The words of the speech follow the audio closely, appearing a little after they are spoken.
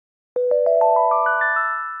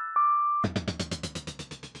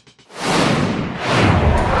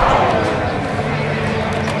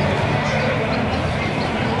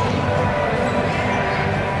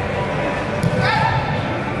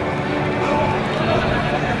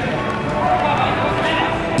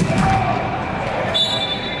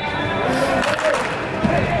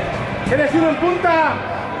¡Pachuca!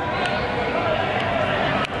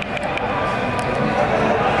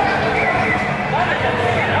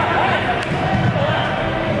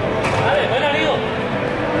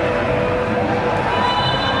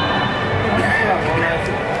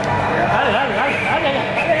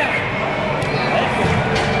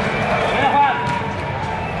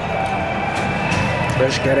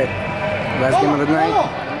 Let's get it. Last game of the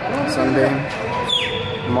night, Sunday,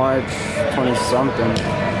 March 20-something.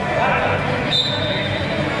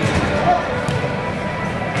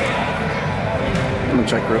 I'm gonna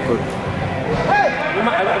check real quick.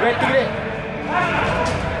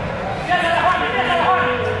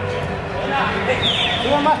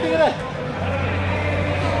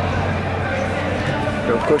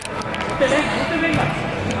 Real quick.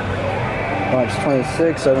 March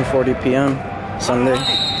 26, 7:40 p.m. Sunday,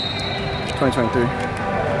 2023.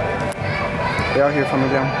 They out here from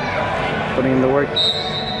again, putting in the work. I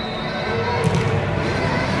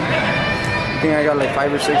think I got like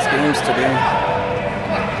 5 or 6 games today.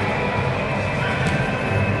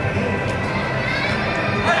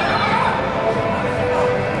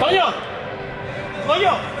 Toño!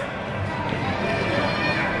 Toño!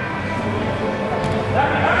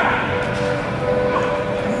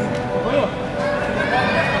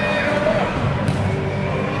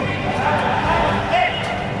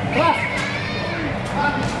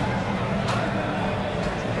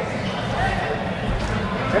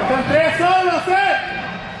 ¡Están 3 solos,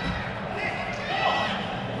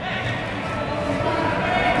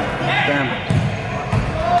 Damn.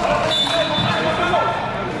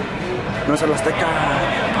 No se los teca.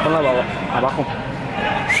 Ponla abajo.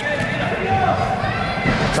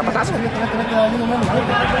 Zapatazo.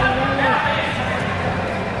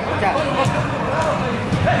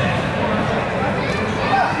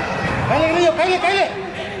 ¡Cállate, Grillo! ¡Cállate!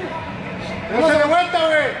 ¡No se de vuelta,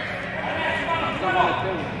 güey!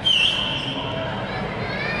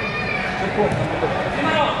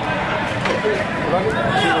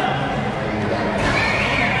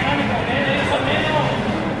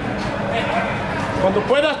 Cuando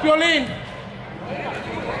puedas, Piolín.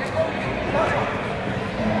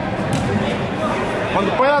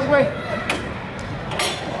 Cuando puedas, güey.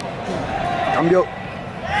 Cambio.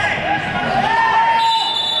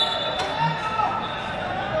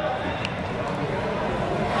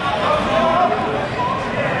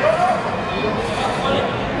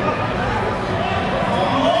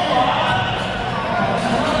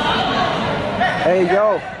 Hey,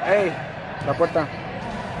 yo, hey, la puerta.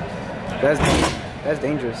 That's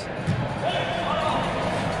dangerous.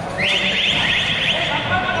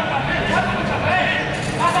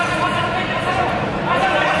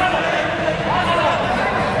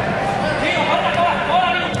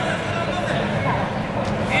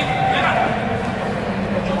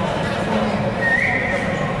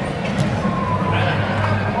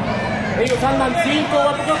 Ellos andan 5,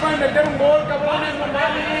 ¿por qué pueden meter un gol, cabrones? No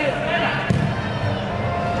mames.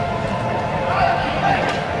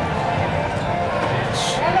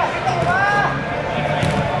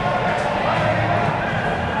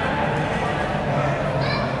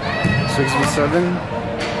 Six v 7.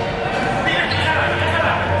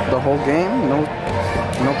 The whole game, no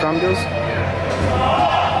cambios.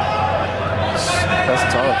 That's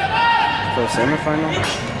tough for a semifinal.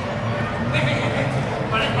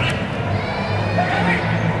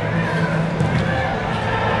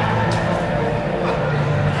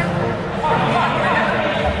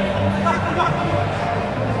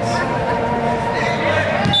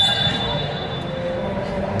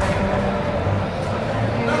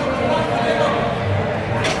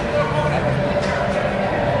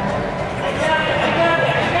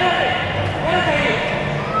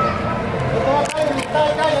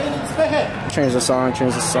 Change the song.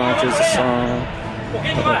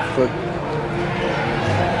 Quick.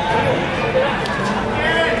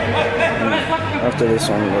 After this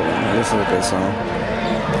one, this is a good song.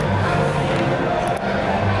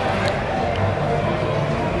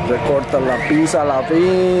 Recorta la pisa, la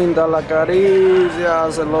pinta, la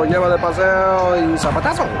acaricia, se lo lleva de paseo y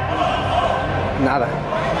zapatazo. Nada.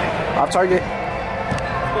 Off target.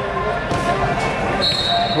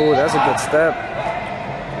 Oh, that's a good step.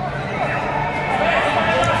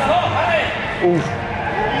 Oof.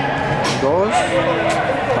 2.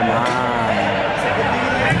 Come on.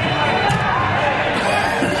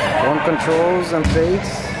 1 controls and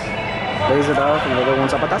fakes. Lays it off and the other one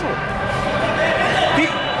zapatazo.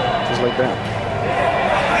 Just like that.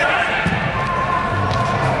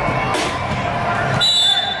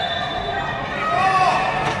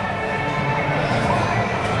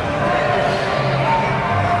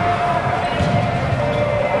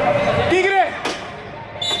 ¡Tigre!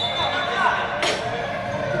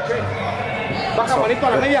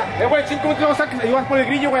 ¿cómo te vas a ibas por el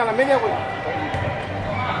grillo, güey, a la media, güey?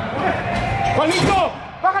 ¡Juanito!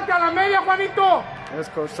 ¡Bájate a la media, Juanito! Yes,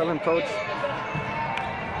 coach. Tell him, coach.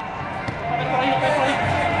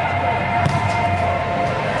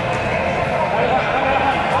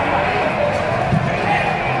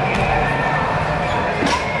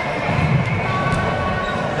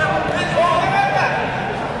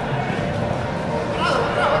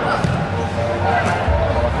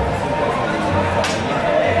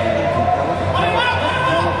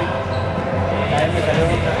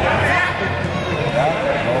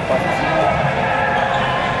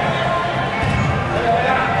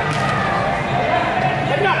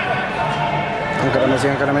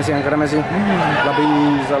 Encara Messi. La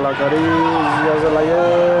pisa, la acaricia, se la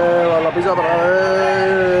lleva, la pisa otra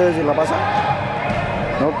vez y la pasa.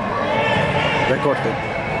 No. Recorte.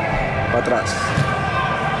 Para atrás.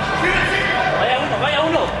 Vaya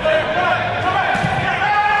uno.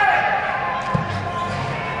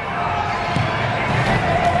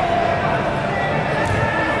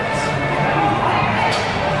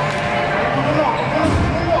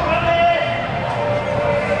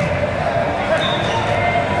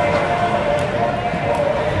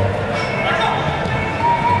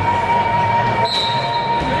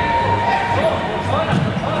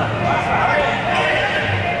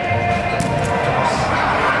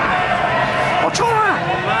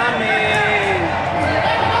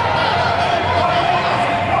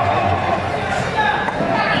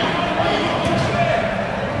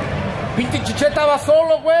 Pinche Chiché estaba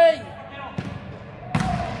solo, güey.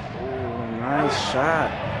 Nice shot.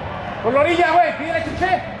 Por la orilla, güey. Pídele,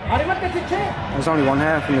 Chiché. Arrímate, Chiché. There's only one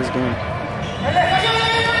half in this game.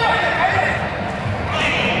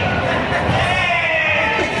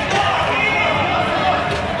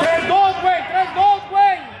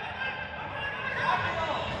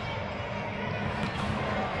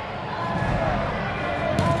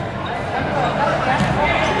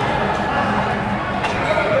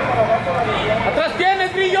 ¡Atrás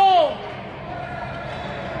tienes, Grillo!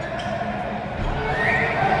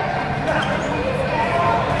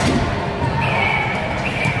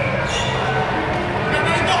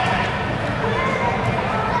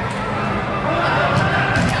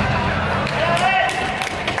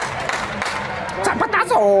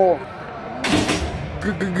 ¡Zapatazo!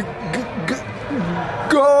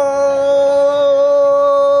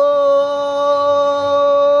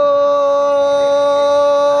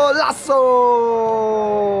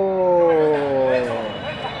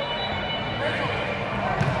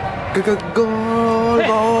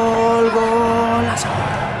 Golazo.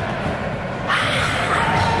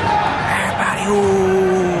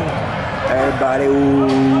 Everybody.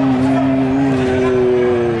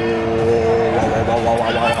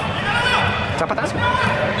 Zapatazo.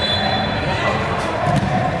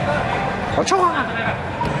 Ochoa.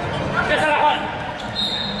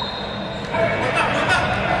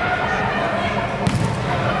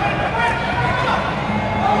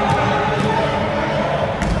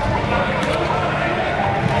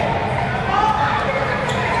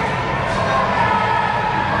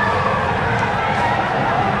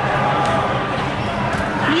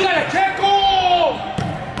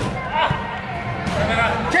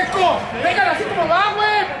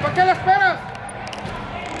 ¿Qué le esperas?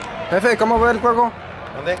 Jefe, ¿cómo ve el juego?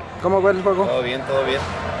 ¿Dónde? ¿Cómo ve el juego? Todo bien.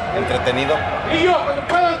 Entretenido. Y yo, cuando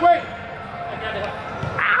puedas, güey.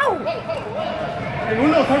 ¡Au! El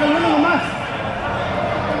uno, salga el uno nomás.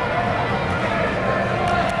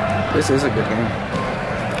 This is a good game.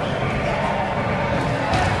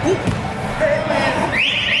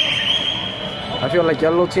 I feel like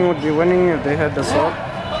yellow team would be winning if they had the sub.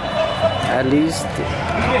 At least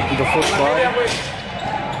the full squad.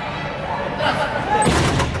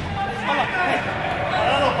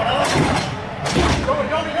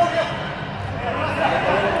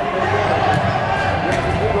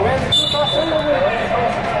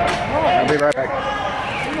 I'll be right back.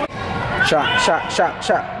 Shot.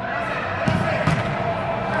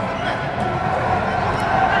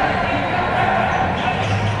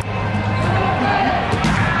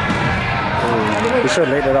 We should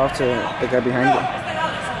have laid it off to the guy behind it.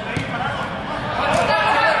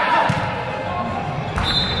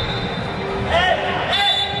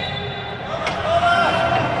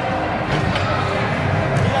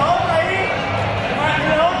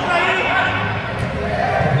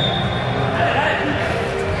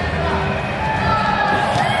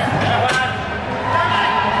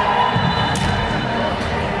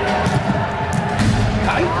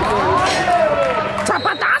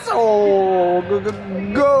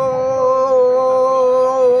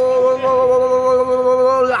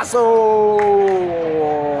 Golazo!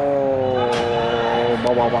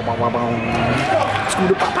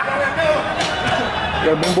 Scooter papa.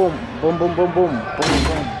 Yeah, boom boom. Boom boom boom boom. Boom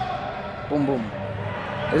boom. Boom boom.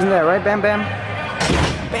 Isn't that right? Bam bam.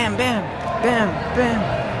 Bam bam. Bam bam.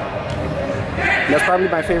 That's probably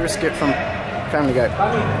my favorite skit from Family Guy.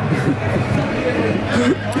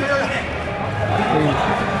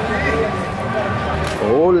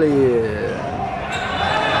 Holy.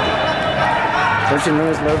 13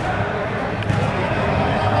 minutes left.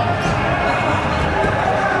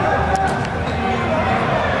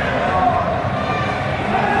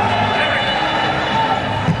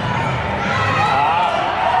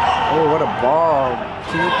 Oh, what a ball.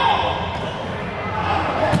 Keep.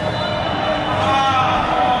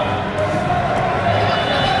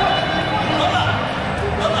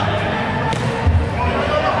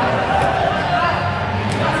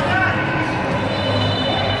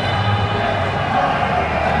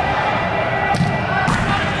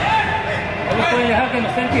 Que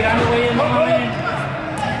nos estén tirando, güey, no mames.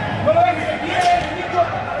 No lo dejes que quieres, Nico.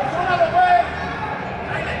 Persónalo, güey.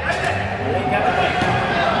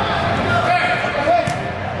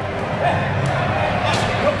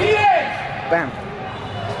 ¡No tires! Bam.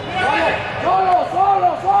 Solo.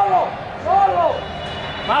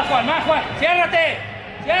 Más, Juan. Ciérrate.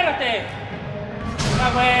 Va,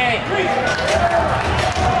 güey.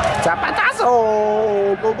 Zapatazo.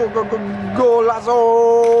 Golazo.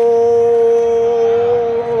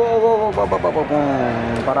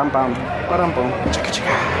 Param pam. Chica chica.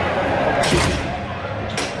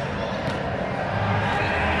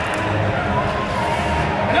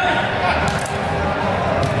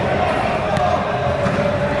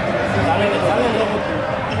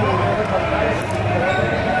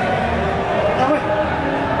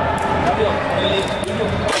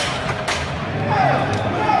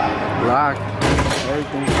 Locked.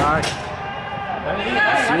 Everything's locked.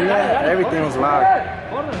 See that? Everything was locked.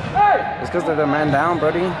 It's because they're the man down,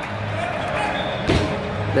 buddy.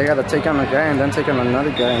 They gotta take on a guy and then take on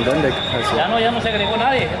another guy and then they can pass it. Ya no se agregó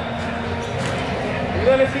nadie.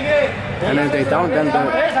 And if they don't, then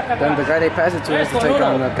the guy they pass it to has to take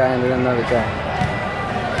on a guy and then another guy.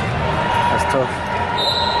 That's tough.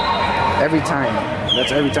 Every time.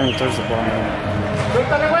 That's every time he touches the ball, man.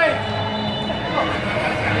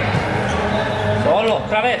 Solo,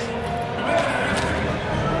 otra vez.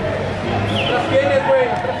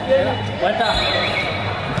 Vuelta.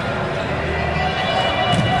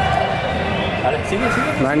 Vale, sigue.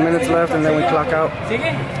 9 minutes left and then we clock out.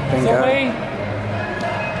 Sigue. Thank God.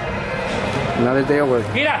 Another day of work.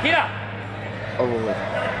 Gira. Over with.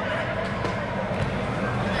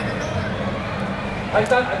 Ahí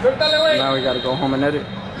está, suéltale, güey. Now we gotta go home and edit.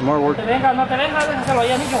 More work. No te vengas, déjalo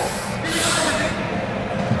allá, Nico.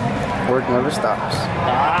 Work never stops.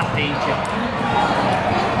 Ah, pinche.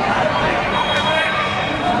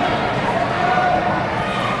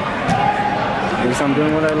 At least I'm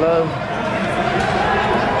doing what I love.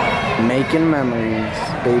 Making memories,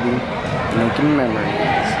 baby. Making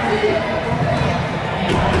memories.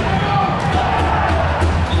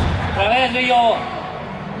 Otra vez, Lillo.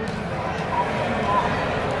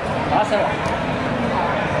 Pásalo.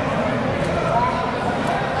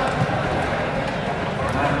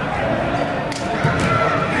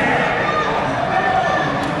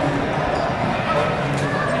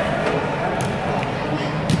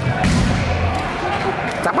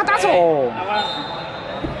 Zapatazo!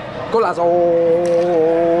 Golazo!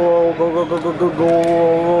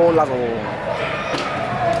 Golazo!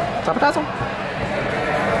 Zapatazo!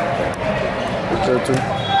 2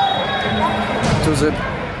 zip.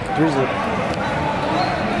 3 zip.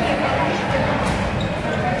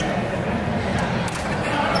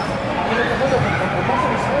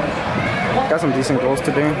 Got some decent goals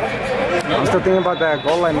today. I'm still thinking about that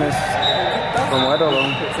goal I missed from Vuelta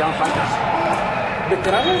though.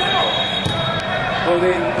 ¿Veteranos? ¿O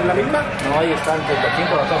de la misma? No, ahí están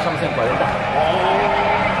 35, nosotros estamos en 40. No,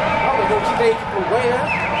 pues yo sí te he dicho, güey, ¿eh?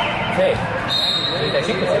 Sí,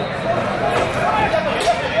 35, sí.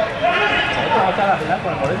 Ahorita va a estar la final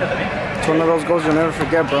con el Vuelta también. It's one of those goals you'll never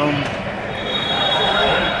forget, bro.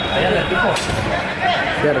 Allá del equipo.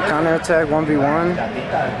 He had a counter attack, 1v1.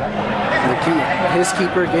 His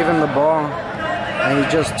keeper gave him the ball, and he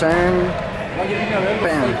just turned.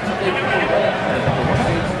 Bam.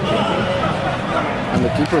 And the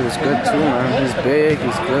keeper was good too, man. He's big,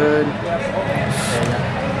 he's good.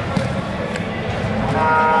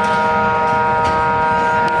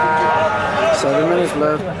 7 minutes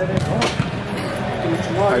left.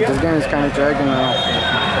 Alright, this game is kind of dragging now.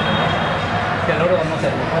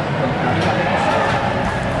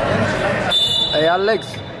 Hey Alex,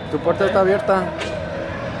 tu puerta está abierta.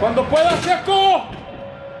 Cuando pueda, Checo.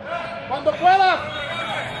 cuando puedas.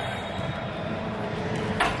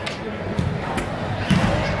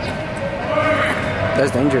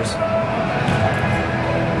 That's dangerous.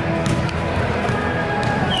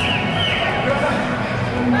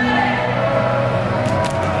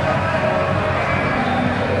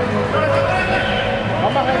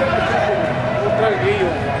 Vamos a ver el Checo. Otra el guillo,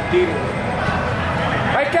 tiro.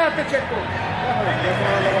 Ahí quédate, Checo.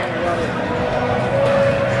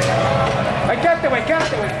 Ahí quédate, güey,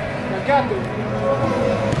 quédate, güey. Quédate.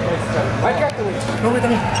 Ahí quédate, güey. No, güey,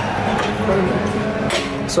 también.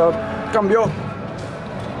 So, cambió.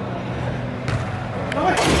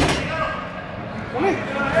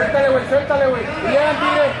 Suéltale, güey. Bien,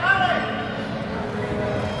 tire.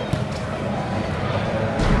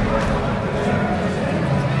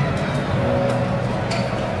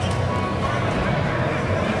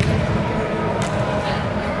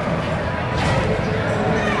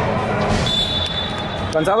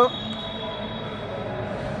 ¿Cansado?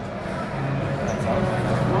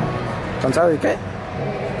 ¿Cansado de qué? De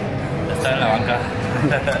estar en la banca.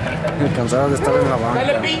 Cansado de estar en la banca.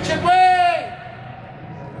 Dale, pinche, güey.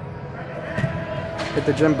 Hit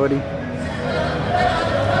the gym, buddy.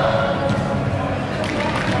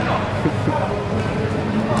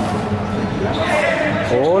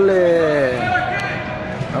 Ole.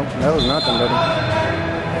 No, that was nothing, buddy.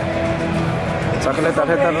 Sácale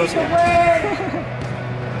tarjeta rosa.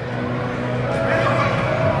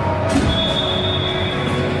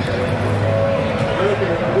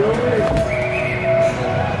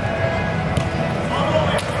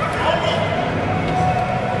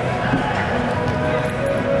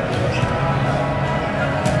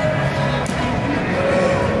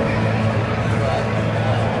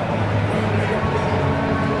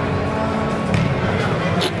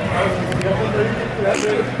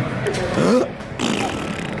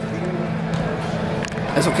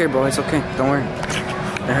 It's okay, bro. It's okay. Don't worry.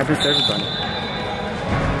 It happens to everybody.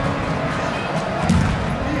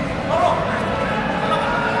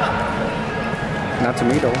 Not to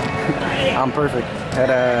me, though. I'm perfect.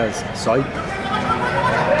 Head ass. Sight.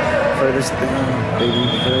 Furthest thing, baby.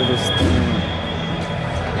 Furthest thing.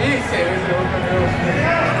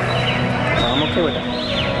 I'm okay with that.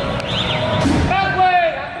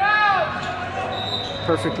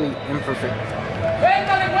 Perfectly imperfect.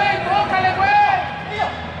 Véngale, güey, tócale, güey.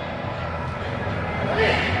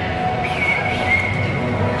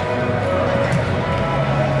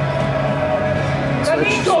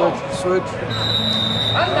 Switch.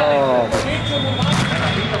 Oh.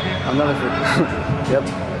 Another flip. Yep.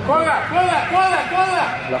 Cola.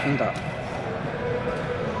 La junta.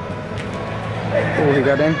 Oh, he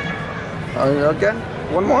got in. Again.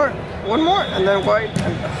 One more, and then wide.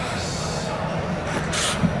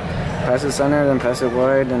 Pass it center, then pass it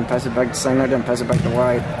wide, then pass it back to center, then pass it back to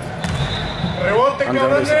wide. Rebote,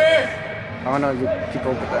 cabrón. Oh no, you keep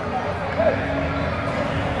up with that.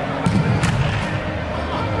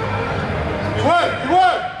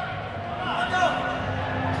 Igual.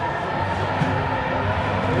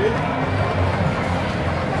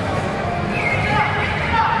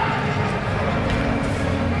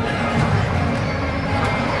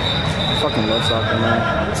 I fucking love soccer,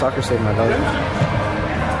 man. Soccer saved my life.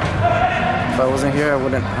 If I wasn't here,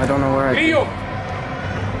 I don't know where I'd be.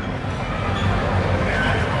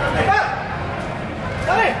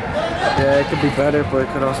 Yeah, it could be better, but it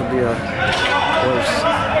could also be worse.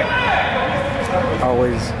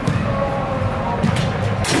 Always.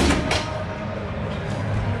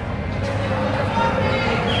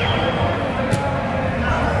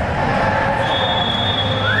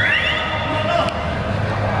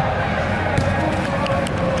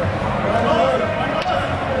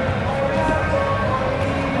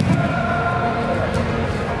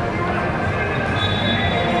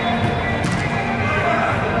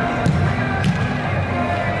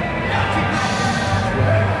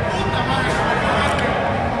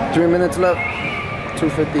 Three minutes left.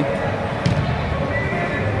 250.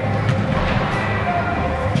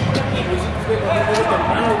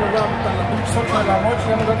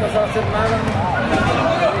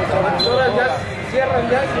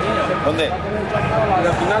 ¿Dónde?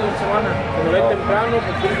 La final de semana, como ve temprano,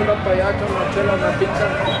 pues tienes una payacha, una chela, una pizza.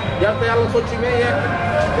 Ya está a las 8:30, ya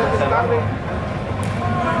es tarde.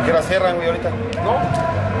 ¿Qué hora cierran, güey, ahorita? No,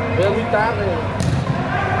 ya es muy tarde.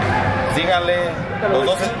 Síganle. Los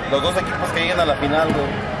dos equipos que lleguen a la final, güey.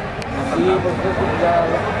 Sí, pues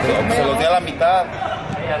ya. Se los di a la mitad.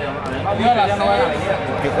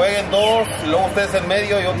 Que jueguen dos, y luego ustedes en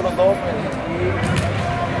medio y otros dos.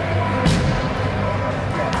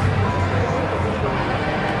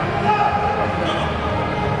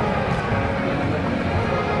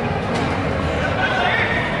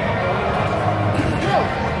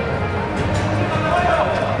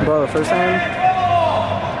 Bro, the first time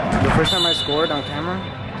I scored on camera,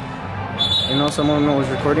 you know, someone was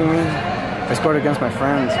recording me. I scored against my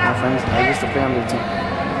friends. I used to play on their team.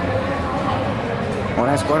 When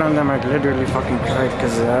I scored on them, I literally fucking cried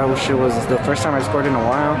because that shit was the first time I scored in a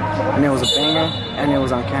while, and it was a banger, and it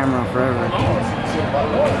was on camera forever.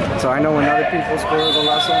 So I know when other people score a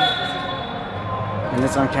golazo, and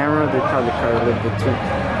it's on camera, they probably cry a little bit too.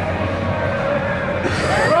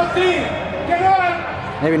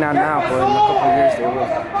 Maybe not now, but in a couple of years they will.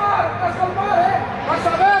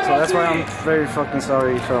 So that's why I'm very fucking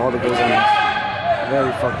sorry for all the goals I missed.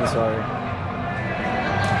 Very fucking sorry.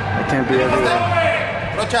 I can't be everywhere.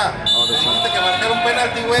 Rocha, dijiste que marcar un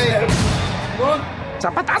penalti, güey.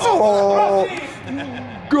 ¡Zapatazo!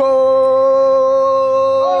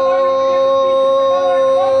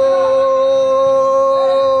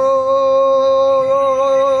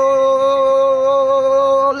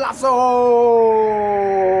 ¡Golazo!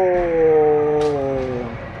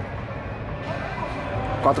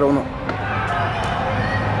 ¿4-1?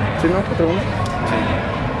 ¿Sí, no? ¿4-1? Sí.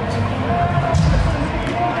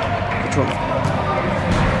 8-1.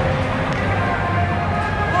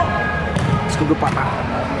 Escudo pata.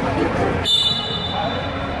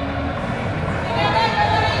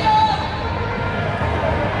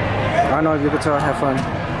 I know, if you could tell, I have fun. I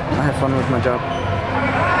have fun with my job.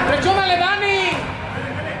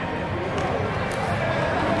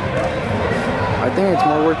 I think it's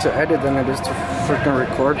more work to edit than it is to freaking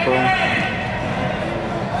record, bro.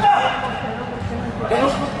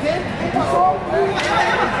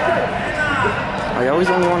 I always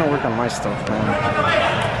only want to work on my stuff, man.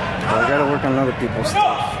 But I gotta work on other people's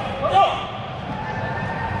stuff.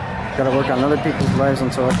 Gotta work on other people's lives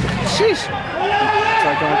until I can. Sheesh! So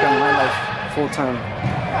I can work on my life full time.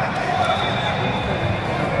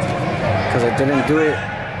 Because I didn't do it.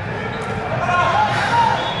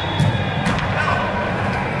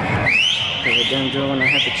 Because I didn't do it when I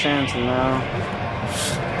had the chance, and now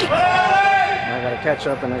I gotta catch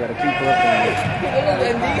up and I gotta keep up.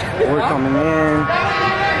 And we're coming in,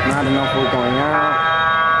 not enough work going out.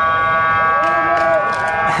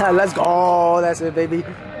 Let's go, that's it, baby.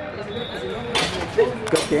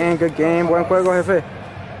 Good game, good game. Buen juego, jefe.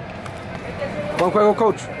 Buen juego,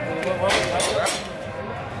 coach.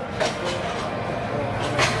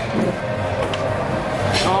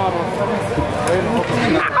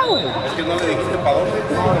 Es que no le dijiste para dónde.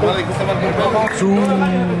 No le dijiste para dónde.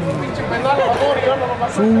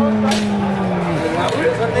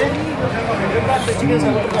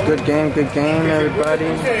 Good game, everybody.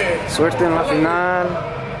 Suerte en la final.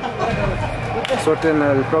 Suerte en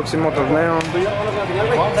el próximo torneo.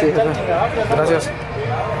 Sí, jefe. Gracias.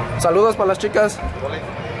 Saludos para las chicas.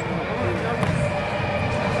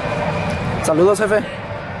 Saludos, jefe.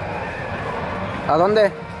 ¿A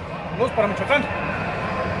dónde? Vamos para Michoacán.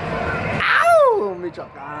 ¡Au!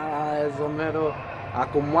 Michoacán, eso mero.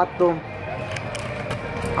 Acumato,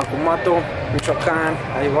 Michoacán,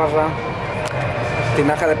 ahí barra.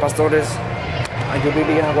 Tinaja de Pastores,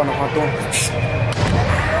 Ayuriria, Guanajuato.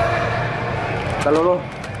 Saludos.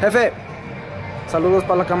 Jefe, saludos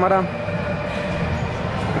para la cámara.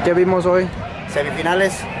 ¿Qué vimos hoy?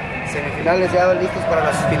 Semifinales ya listos para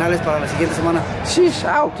las finales para la siguiente semana. Sí,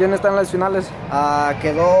 chao. ¿Quién está en las finales?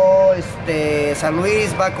 Quedó San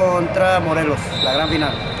Luis va contra Morelos, la gran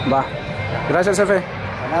final. Va. Gracias, jefe. De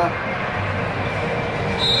nada.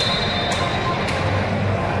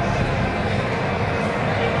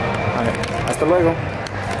 A ver, hasta luego.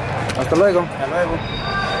 Hasta luego. Hasta luego.